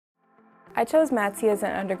I chose MatSE as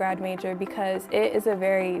an undergrad major because it is a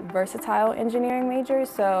very versatile engineering major,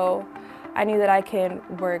 so I knew that I can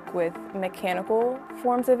work with mechanical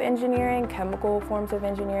forms of engineering, chemical forms of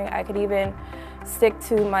engineering. I could even stick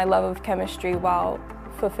to my love of chemistry while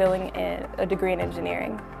fulfilling a degree in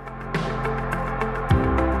engineering.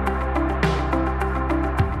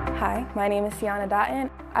 Hi, my name is Siyana Dottin.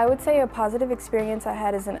 I would say a positive experience I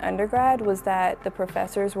had as an undergrad was that the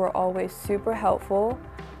professors were always super helpful.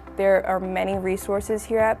 There are many resources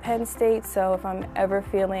here at Penn State, so if I'm ever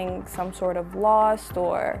feeling some sort of lost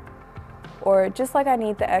or just like I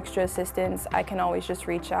need the extra assistance, I can always just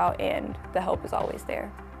reach out and the help is always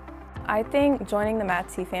there. I think joining the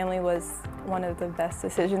MatSE family was one of the best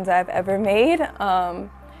decisions I've ever made.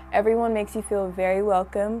 Everyone makes you feel very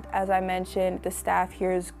welcomed. As I mentioned, the staff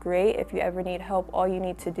here is great. If you ever need help, all you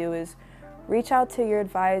need to do is reach out to your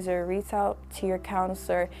advisor, reach out to your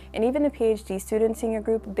counselor, and even the PhD students in your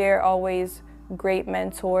group, they're always great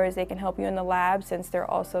mentors. They can help you in the lab since they're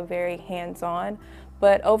also very hands-on.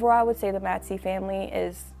 But overall, I would say the MatSE family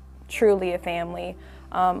is truly a family.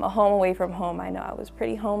 A home away from home. I know I was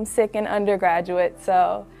pretty homesick in undergraduate,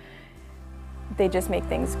 so they just make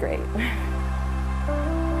things great.